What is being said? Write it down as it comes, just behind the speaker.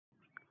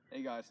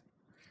Hey guys,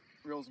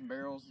 Reels and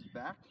Barrels is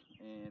back,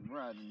 and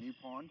we're at a new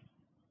pond.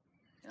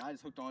 And I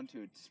just hooked onto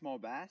a small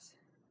bass.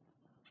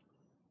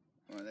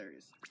 Oh, there he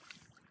is.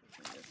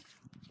 There he is.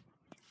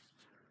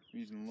 I'm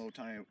using a little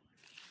tiny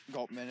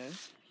gulp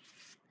minnows.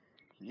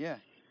 Yeah,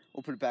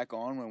 we'll put it back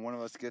on when one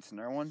of us gets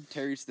another one.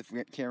 Terry's the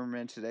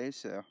cameraman today,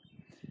 so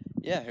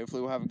yeah,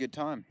 hopefully we'll have a good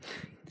time.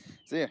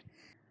 See ya.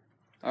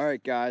 All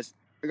right, guys,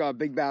 we got a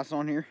big bass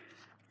on here,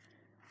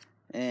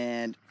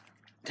 and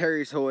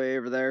Terry's way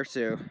over there,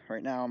 so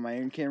right now I'm my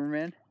own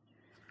cameraman.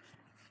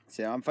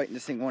 So I'm fighting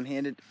this thing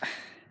one-handed.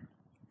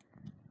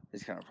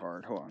 It's kind of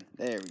hard. Hold on.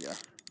 There we go.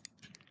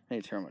 I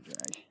need to turn my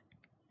drag.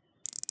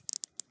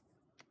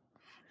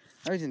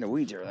 I was in the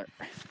weeds over there.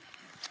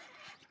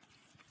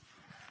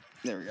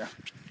 There we go.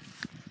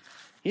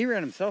 He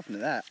ran himself into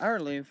that. I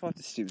hardly even fought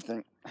this stupid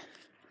thing.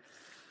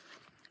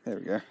 There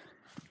we go.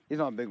 He's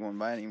not a big one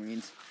by any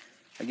means.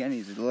 Again,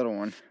 he's a little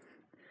one.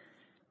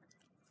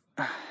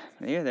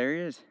 Yeah, there he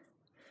is.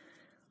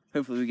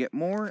 Hopefully we get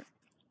more.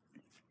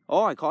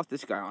 Oh, I caught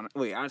this guy on it.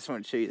 Wait, I just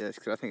want to show you this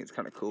because I think it's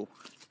kind of cool.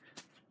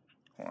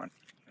 Hold on.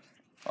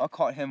 I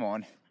caught him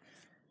on.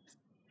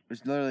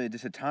 It's literally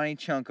just a tiny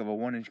chunk of a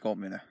 1-inch gulp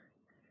minnow.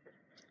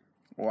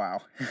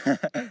 Wow.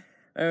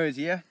 Anyways,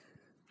 yeah.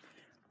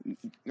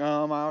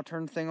 I'll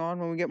turn the thing on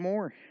when we get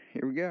more.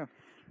 Here we go.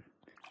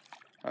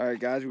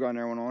 Alright guys, we got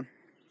another one on.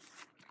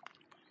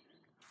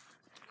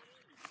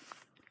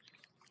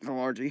 The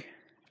largie.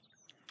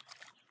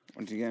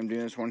 Once again, I'm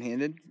doing this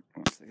one-handed.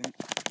 1 second.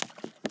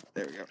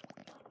 There we go.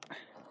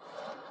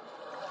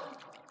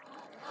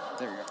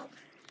 There we go.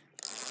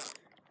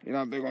 He's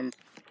not a big one.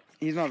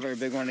 He's not a very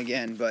big one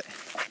again, but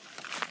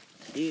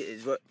he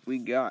is what we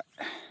got.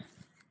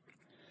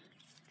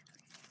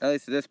 At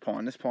least this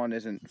pond. This pond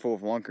isn't full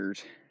of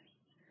lunkers.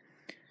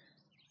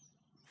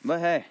 But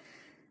hey,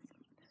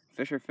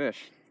 fish are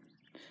fish.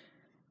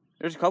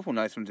 There's a couple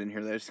nice ones in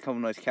here. There's a couple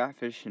nice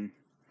catfish and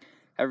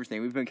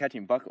everything. We've been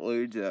catching bucket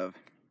loads of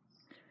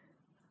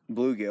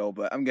bluegill,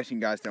 but I'm guessing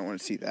you guys don't want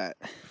to see that.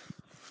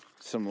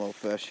 Some little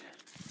fish.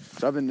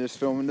 So I've been just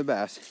filming the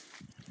bass.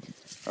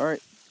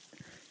 Alright.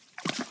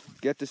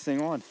 Get this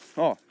thing on.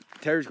 Oh,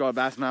 Terry's got a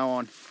bass now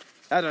on.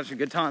 That's actually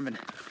good timing.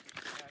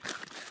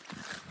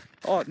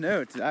 Oh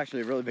no, it's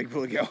actually a really big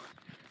bluegill.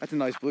 That's a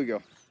nice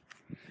bluegill.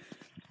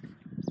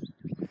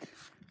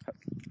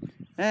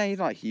 He's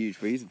not huge,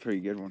 but he's a pretty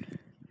good one.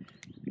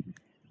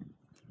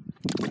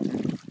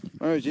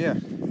 Anyways, yeah.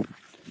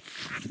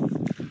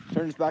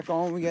 Turn this back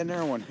on, we get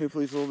another one.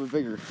 Hopefully it's a little bit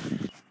bigger.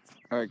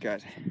 Alright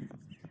guys,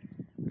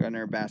 we got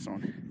another bass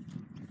on.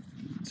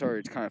 Sorry,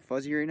 it's kind of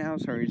fuzzy right now.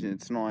 For some reason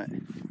it's not.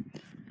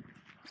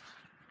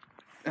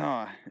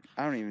 I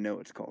don't even know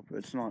what it's called, but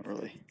it's not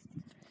really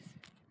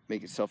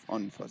make itself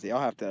unfuzzy. I'll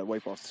have to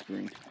wipe off the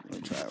screen.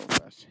 Let me try it real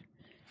fast.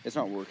 It's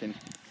not working.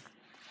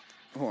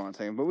 Hold on a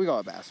second, but we got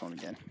a bass on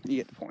again. You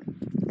get the point.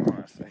 Hold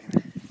on a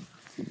second.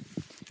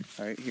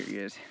 Alright, here he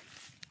is.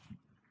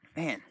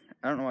 Man,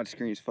 I don't know why the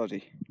screen is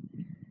fuzzy.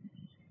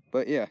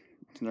 But yeah,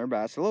 it's another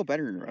bass. A little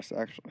better than the rest,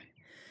 actually.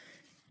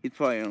 He's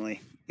probably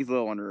he's a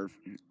little under,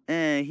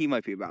 he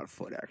might be about a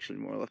foot, actually,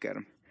 more look at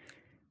him.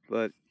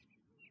 But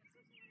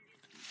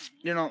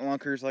they're not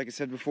lunkers, like I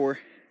said before,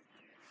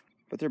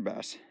 but they're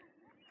bass.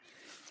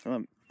 So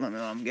let me let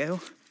them go.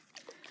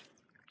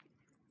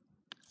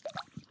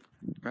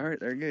 Alright,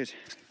 there it goes.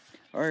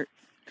 Alright,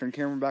 turn the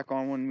camera back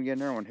on when we get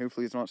another one.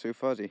 Hopefully it's not so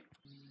fuzzy.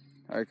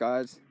 Alright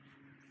guys,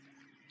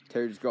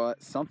 Terry just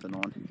got something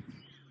on.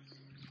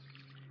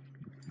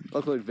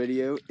 Luckily the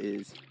video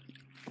is,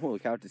 holy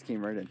cow, it just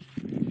came right in.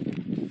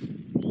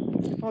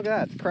 Look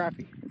at that, it's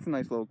crappie. It's a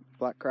nice little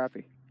black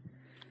crappie.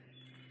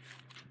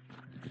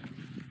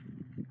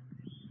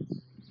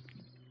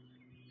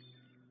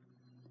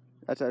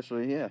 That's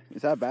actually, yeah.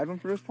 Is that a bad one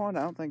for this pond?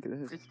 I don't think it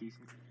is. It's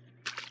decent.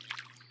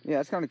 Yeah,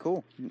 it's kind of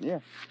cool.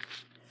 Yeah.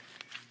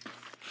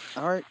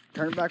 Alright,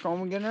 turn it back on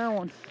and get another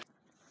one.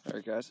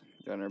 Alright guys,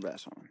 got another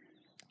bass on.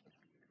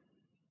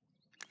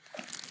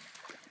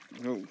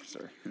 Oh,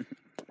 sorry. There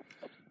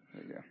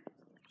you go.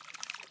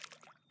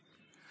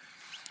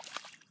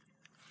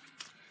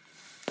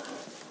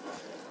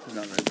 It's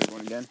not a very big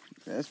one again.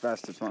 Yeah, this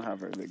bass does not have a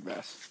very big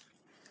bass.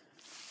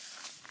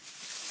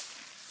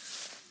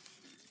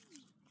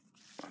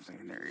 I'm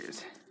thinking there he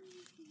is.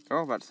 They're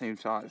all about the same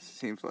size, it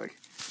seems like.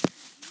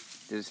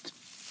 Just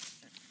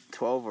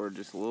 12 or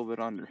just a little bit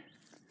under.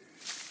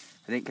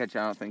 I didn't catch,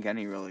 I don't think,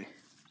 any really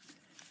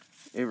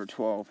over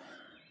 12.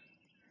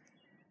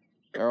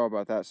 They're all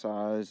about that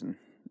size, and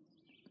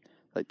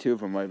like 2 of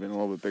them might have been a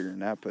little bit bigger than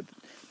that, but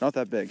not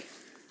that big.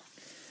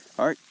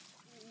 Alright.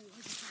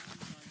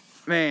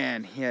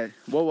 Man, yeah,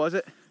 what was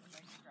it?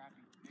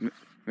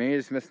 Man, you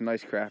just missed a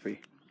nice crappie.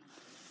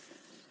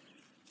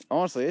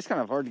 Honestly, it's kind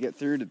of hard to get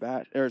through the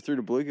bass, or through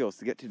the bluegills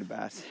to get to the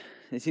bass.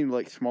 They seem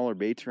like smaller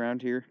baits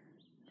around here.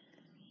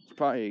 It's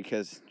probably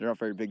because they're not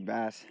very big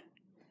bass.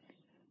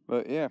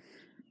 But yeah,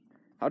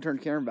 I'll turn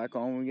the camera back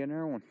on when we get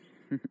another one.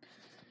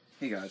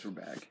 Hey guys, we're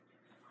back.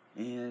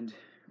 And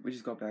we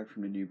just got back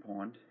from the new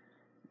pond.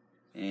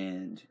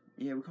 And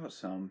yeah, we caught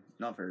some,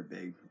 not very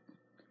big.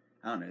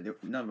 I don't know,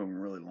 none of them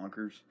were really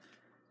lunkers.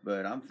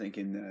 But I'm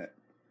thinking that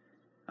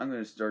I'm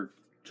going to start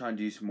trying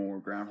to do some more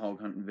groundhog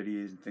hunting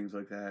videos and things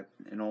like that.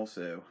 And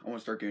also, I want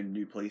to start going to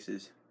new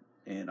places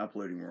and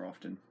uploading more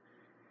often.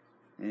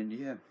 And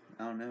yeah,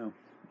 I don't know.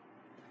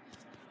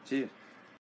 See ya.